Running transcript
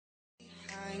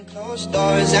Closed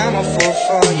doors, I'm a fool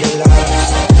for your love.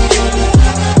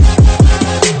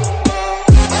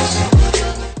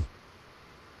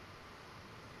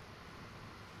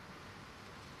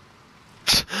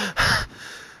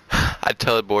 I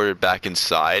teleported back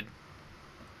inside.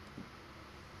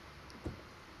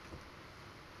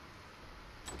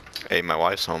 Hey, my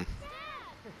wife's home.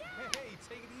 Hey,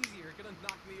 take it easy. You're gonna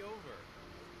knock me over.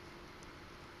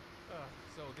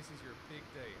 So this is your big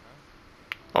day, huh?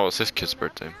 Oh, it's this kid's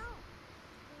birthday. 10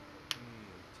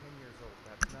 years old.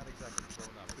 That's not exactly grown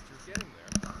up, but you're getting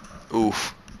there.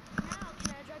 Oof. Now,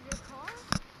 can I drive your car?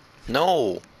 No.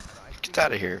 I Get think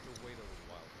out of you'll here. have to wait a little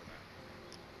while for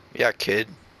that. Yeah, kid.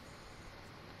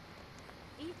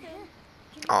 Ethan, can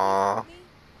you Aw.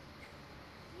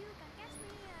 please help me?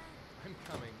 I'm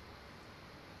coming.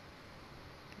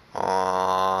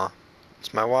 Aww.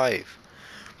 It's my wife.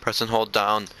 Press and hold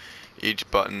down each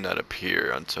button that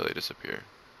appear until they disappear.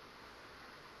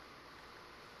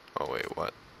 Oh wait,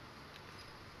 what?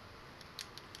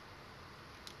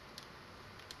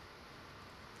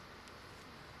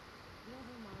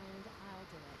 Never mind, I'll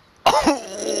do it.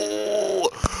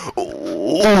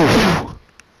 Oh!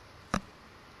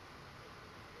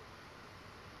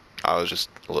 I was just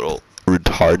a little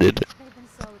retarded. They've been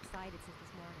so excited since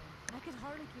this morning. I could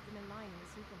hardly keep them in line in the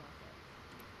supermarket.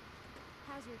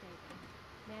 How's your day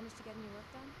been? Managed to get any work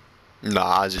done?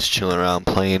 Nah, I was just chilling around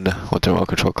playing with the remote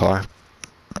control car.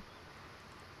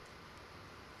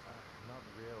 Not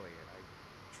really. I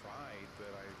tried,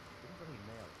 but I didn't really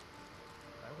nail it.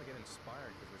 I only get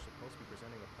inspired because we're supposed to be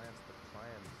presenting the plans to the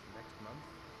client next month.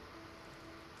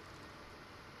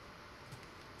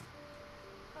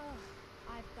 Ugh,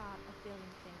 I've got a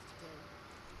billion things to do.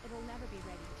 It'll never be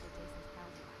ready before Jason's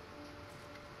pals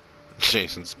arrive.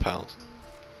 Jason's pals.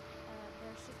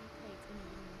 There should be plates in the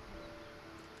living room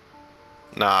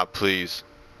cupboard. Nah, please.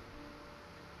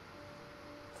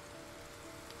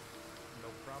 No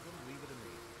problem. Leave it to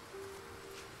me.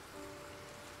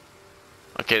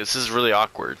 Okay, this is really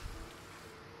awkward.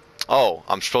 Oh,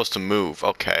 I'm supposed to move.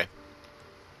 Okay.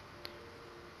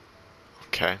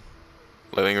 Okay.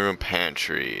 Living room,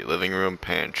 pantry. Living room,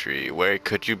 pantry. Where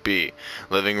could you be?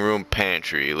 Living room,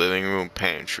 pantry. Living room,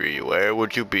 pantry. Where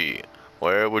would you be?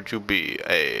 Where would you be?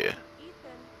 Hey. Ethan,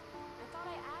 I thought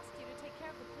I asked you to take care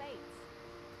of the plates.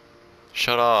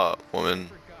 Shut up, woman.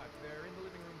 Forgot. They're in the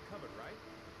living room cupboard, right?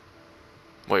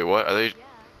 Wait, what? Are they... Yeah,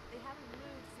 they haven't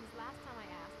moved since last time I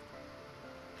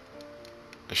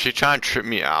asked. Is she trying to trip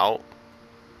me out?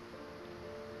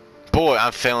 Boy,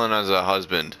 I'm failing as a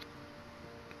husband.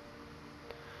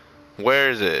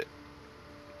 Where is it?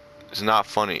 It's not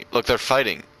funny. Look, they're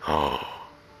fighting. Oh.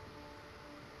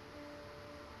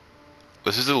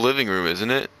 This is the living room,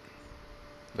 isn't it?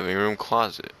 Living room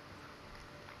closet.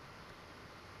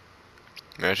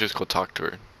 Maybe I should just go talk to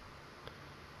her. Is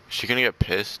she gonna get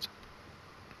pissed?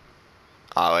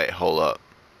 Oh wait, hold up.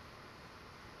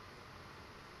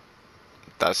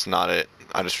 That's not it.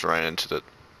 I just ran into the...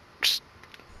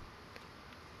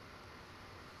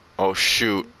 Oh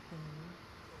shoot.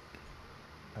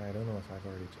 I don't know if I've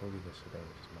already told you this today,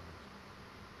 Mrs. Myers,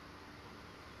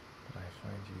 but I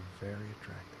find you very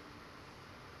attractive.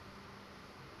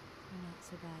 You're not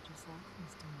so bad yourself,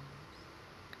 Mr.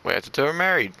 Myers. Wait, I thought they were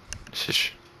married.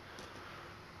 Shish.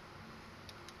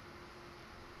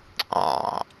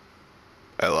 Aww.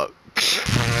 I love...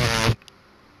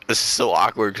 This is so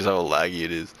awkward because how laggy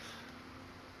it is.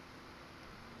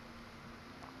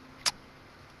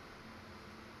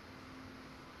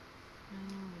 I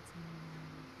know it's in your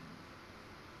mind,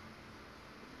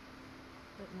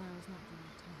 but now is not the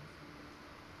right time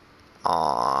for it.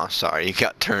 Aw, sorry, you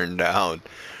got turned down.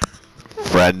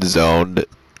 Friend zoned. I've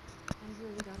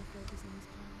really got to focus on this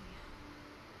party.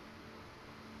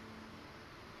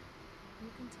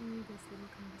 We'll continue this little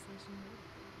conversation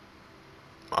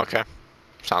later. Okay,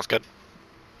 sounds good.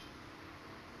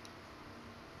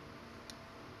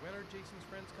 When are Jason's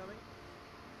friends coming?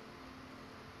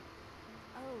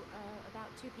 Oh, about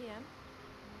 2 p.m.?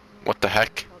 What the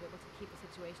heck? Told able to keep the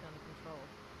situation under control.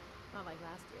 Not like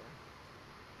last year.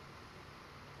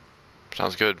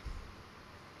 Sounds good.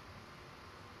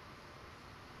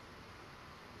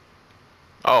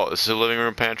 Oh, this is a living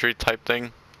room pantry type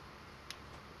thing?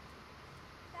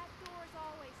 That door's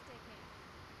always sticking.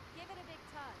 Give it a big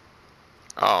tug.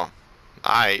 Oh,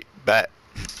 I bet.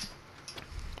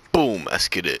 Boom, let's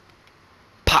get it.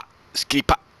 Pop, skitty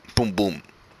pop, boom boom.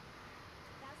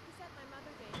 That's the set my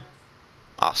mother gave us.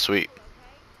 Ah, sweet. Okay?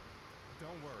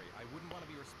 Don't worry. I wouldn't want to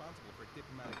be responsible for a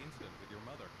diplomatic incident with your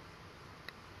mother.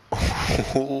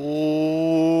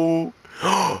 Ooh.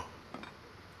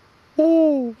 Hey,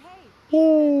 Ethan, you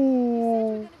said you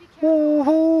were gonna be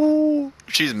careful.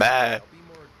 She's mad. I'll be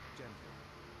more gentle.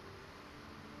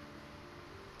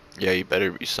 Yeah, you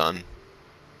better be, son.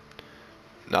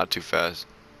 Not too fast.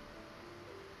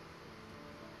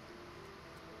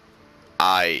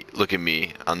 Look at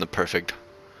me. I'm the perfect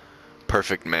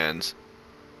man's.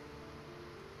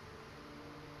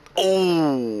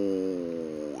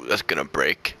 Oh, that's gonna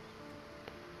break.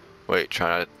 Wait,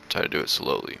 try to do it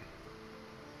slowly.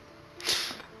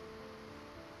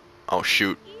 Oh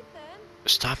shoot! Ethan!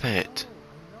 Stop it.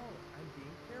 I know. I'm being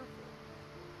careful.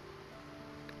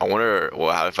 I wonder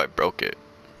what how if I broke it.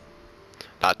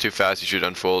 Not too fast. You should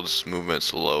unfold this movement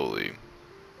slowly.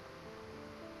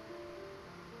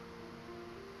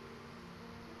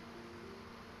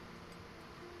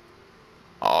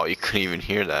 Oh, you couldn't even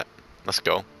hear that. Let's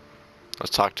go. Let's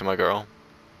talk to my girl.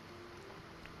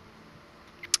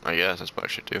 I guess that's what I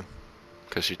should do.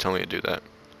 Because she told me to do that.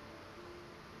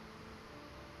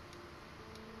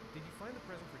 Did you find the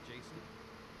present for Jason?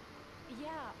 Yeah,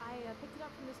 I picked it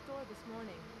up from the store this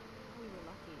morning. We were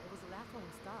lucky. It was the last one in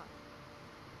stock.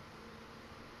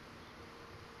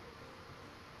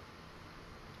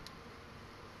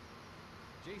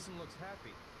 Jason looks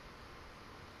happy.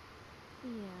 Yeah.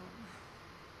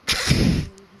 I can't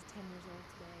believe he's 10 years old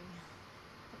today.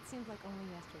 It seems like only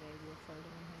yesterday we were flirting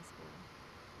in high school.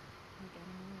 We're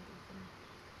getting old, Ethan.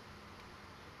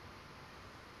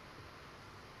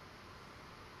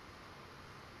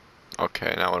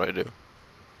 Okay, now what do I do?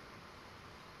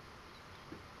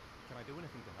 Can I do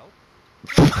anything to help?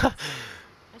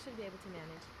 I should be able to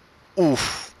manage.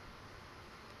 Oof.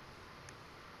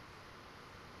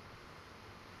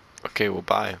 Okay, well,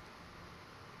 bye.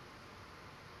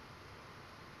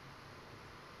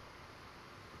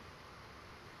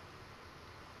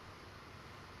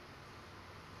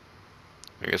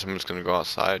 I guess I'm just gonna go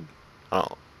outside. I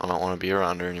don't want to be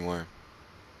around her anymore.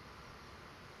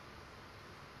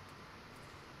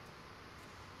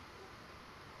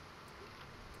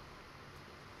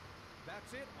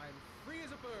 That's it. I'm free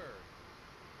as a bird.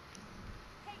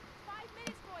 Hey, 5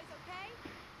 minutes, boys, okay?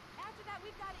 After that,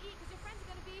 we've got to eat because your friends are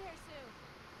going to be here soon.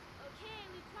 Okay,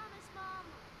 we promise, Mom.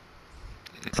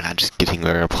 I'm just kidding.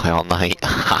 We're gonna play all night. Me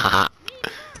first! No, me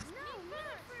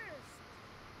first!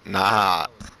 Nah. Fellas,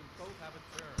 you can both have a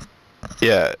turn.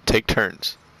 Yeah, take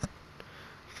turns.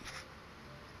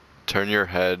 Turn your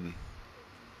head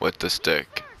with the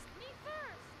stick. Me first!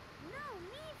 No,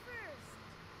 me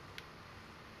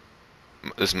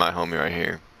first! This is my homie right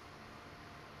here.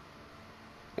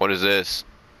 What is this?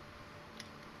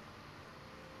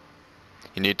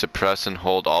 You need to press and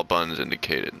hold all buttons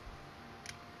indicated.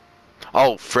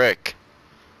 Oh, frick.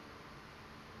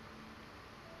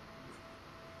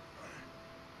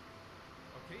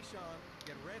 Okay, Sean,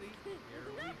 get ready. Here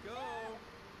we go.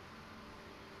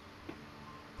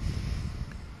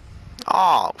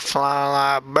 Oh, fly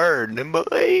like a bird,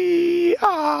 boy.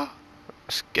 Ah.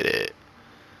 Let's get it.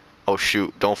 Oh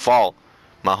shoot, don't fall.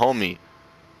 My homie.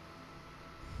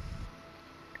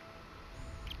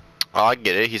 Oh, I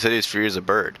get it. He said he's free as a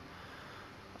bird.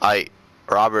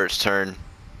 Robert's turn.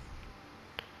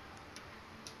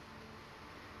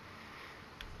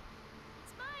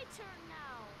 It's my turn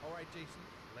now! All right, Jason,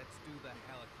 let's do the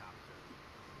helicopter.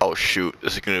 Oh shoot,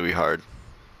 this is gonna be hard.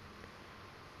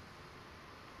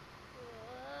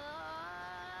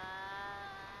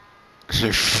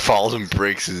 He falls and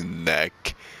breaks his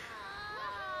neck.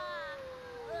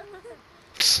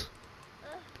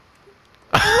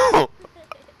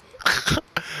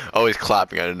 Oh, he's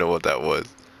clapping. I didn't know what that was.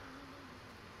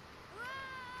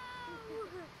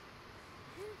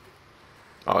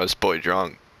 Oh, this boy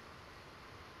drunk.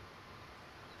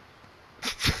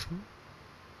 Come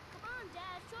on,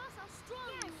 Dad, show us how strong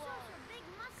you are! Big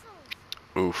muscles!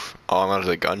 Oof. Oh, I'm out of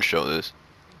the gun show this. Be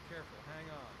careful.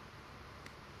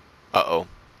 Hang on. Uh-oh.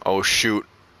 Oh, shoot.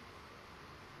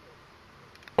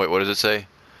 Wait, what does it say?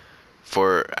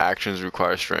 For actions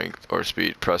require strength or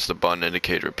speed, press the button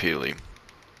indicated repeatedly.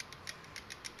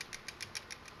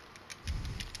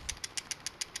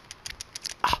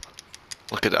 Ah,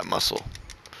 look at that muscle.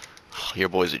 Oh, your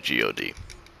boy's a GOD.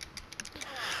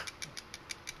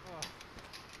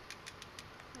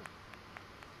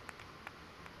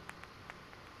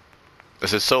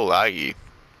 This is so laggy.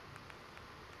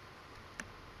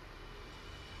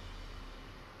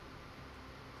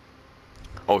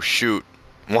 Oh shoot.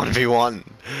 1v1.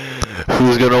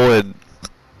 Who's gonna win?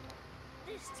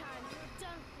 This time you're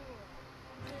done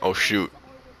for. Oh shoot. For all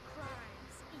your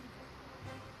crimes,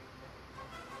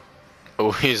 evil.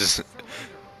 Oh, he's... Surrender,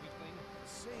 weakling.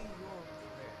 Say your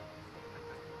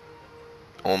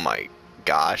prayer. Oh my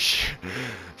gosh.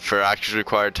 For actions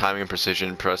required timing and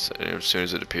precision, press as soon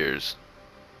as it appears.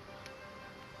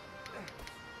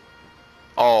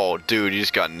 Oh, dude, you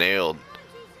just got nailed.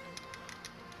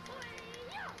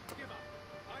 Give up.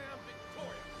 I am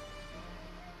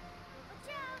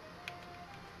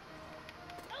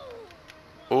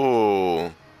victorious.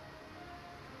 Ooh.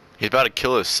 He's about to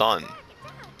kill his son.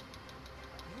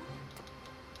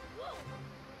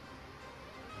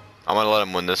 I'm gonna let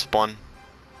him win this one.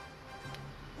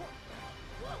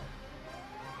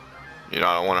 You know,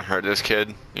 I don't want to hurt this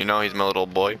kid. You know, he's my little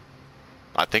boy.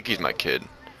 I think he's my kid.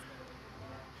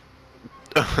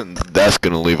 That's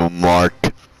gonna leave a mark.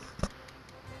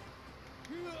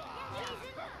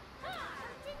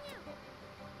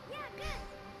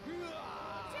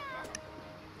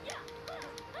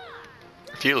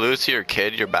 If you lose to your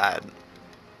kid, you're bad.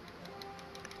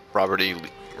 Robert E.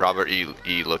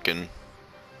 looking.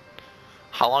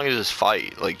 How long is this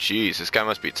fight? Like, jeez, this guy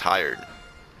must be tired.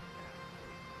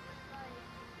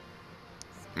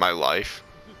 My life.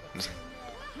 Food's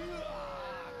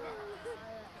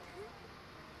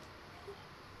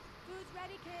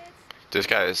ready,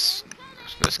 kids.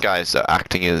 This guy's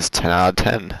acting is 10 out of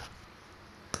 10.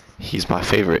 He's my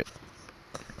favorite.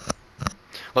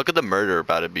 Look at the murder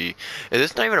about to be. Is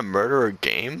this not even a murder or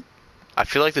game? I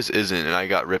feel like this isn't, and I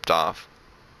got ripped off.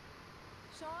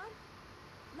 Sean,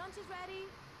 lunch is ready.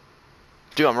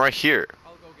 Dude, I'm right here.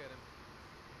 I'll go get him.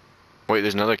 Wait,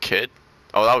 there's another kid?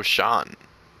 Oh, that was Sean.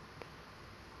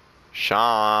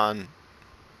 Sean.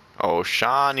 Oh,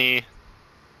 Shawnee.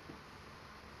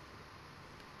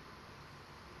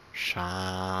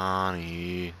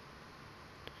 Shawnee.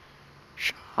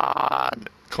 Sean,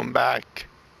 come back.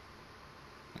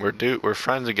 We're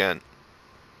friends again.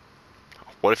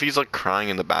 What if he's like crying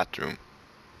in the bathroom?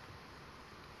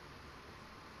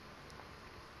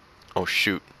 Oh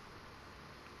shoot.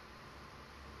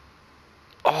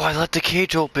 Oh, I let the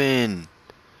cage open.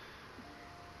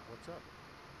 What's up?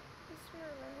 It's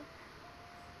Merlin.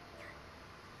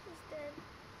 He's dead.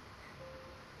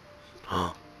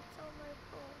 Huh. It's all my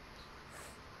fault.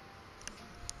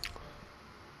 Oh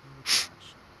gosh, of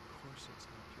course it's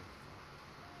not your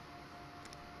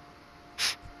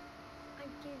fault.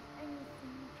 I'd give anything if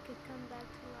you could come back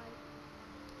to life.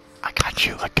 I got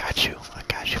you.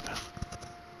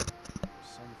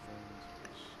 Some things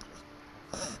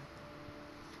just have to.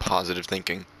 Positive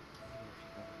thinking. Even if you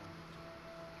don't want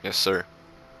it to. Yes, sir.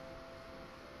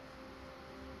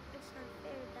 It's not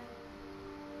fair, Dad.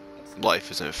 It's not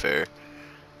Life isn't fair.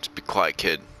 Just be quiet,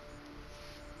 kid.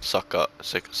 Suck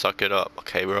it up,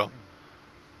 okay, bro?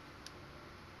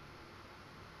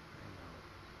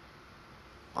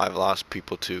 I've lost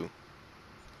people too.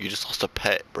 You just lost a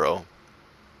pet, bro.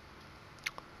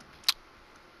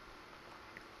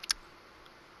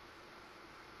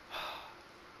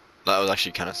 That was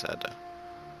actually kind of sad though.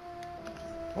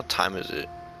 What time is it?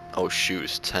 Oh shoot,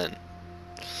 it's 10.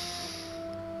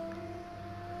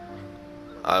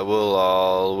 I will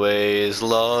always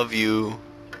love you.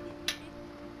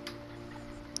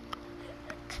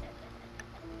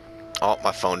 Oh,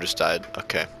 my phone just died.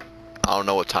 Okay. I don't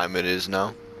know what time it is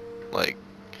now. Like,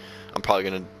 I'm probably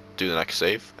gonna do the next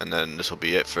save, and then this will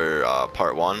be it for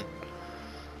part 1.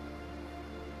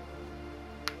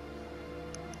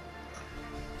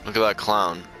 Look at that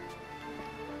clown.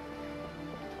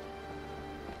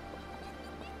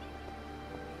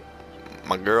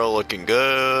 My girl looking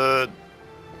good.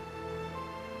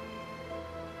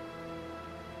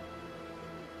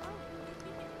 Oh,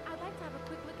 I'd like to have a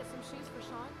quick look at some shoes for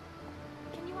Sean.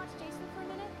 Can you watch Jason for a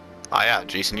minute? Oh yeah,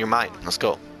 Jason, you're mine. Let's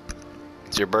go.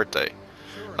 It's your birthday.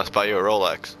 Let's buy you a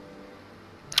Rolex.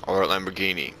 Or a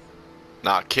Lamborghini.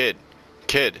 Nah, kid.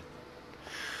 We're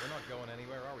not going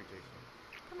anywhere, are we,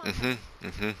 Jason?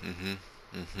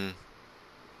 Come on.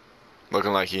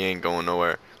 Looking like he ain't going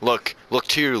nowhere. Look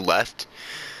to your left.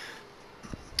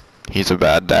 He's a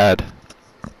bad dad.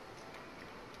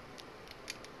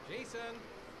 Jason!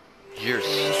 You're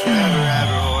Forever,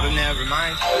 ever, or never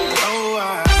mind.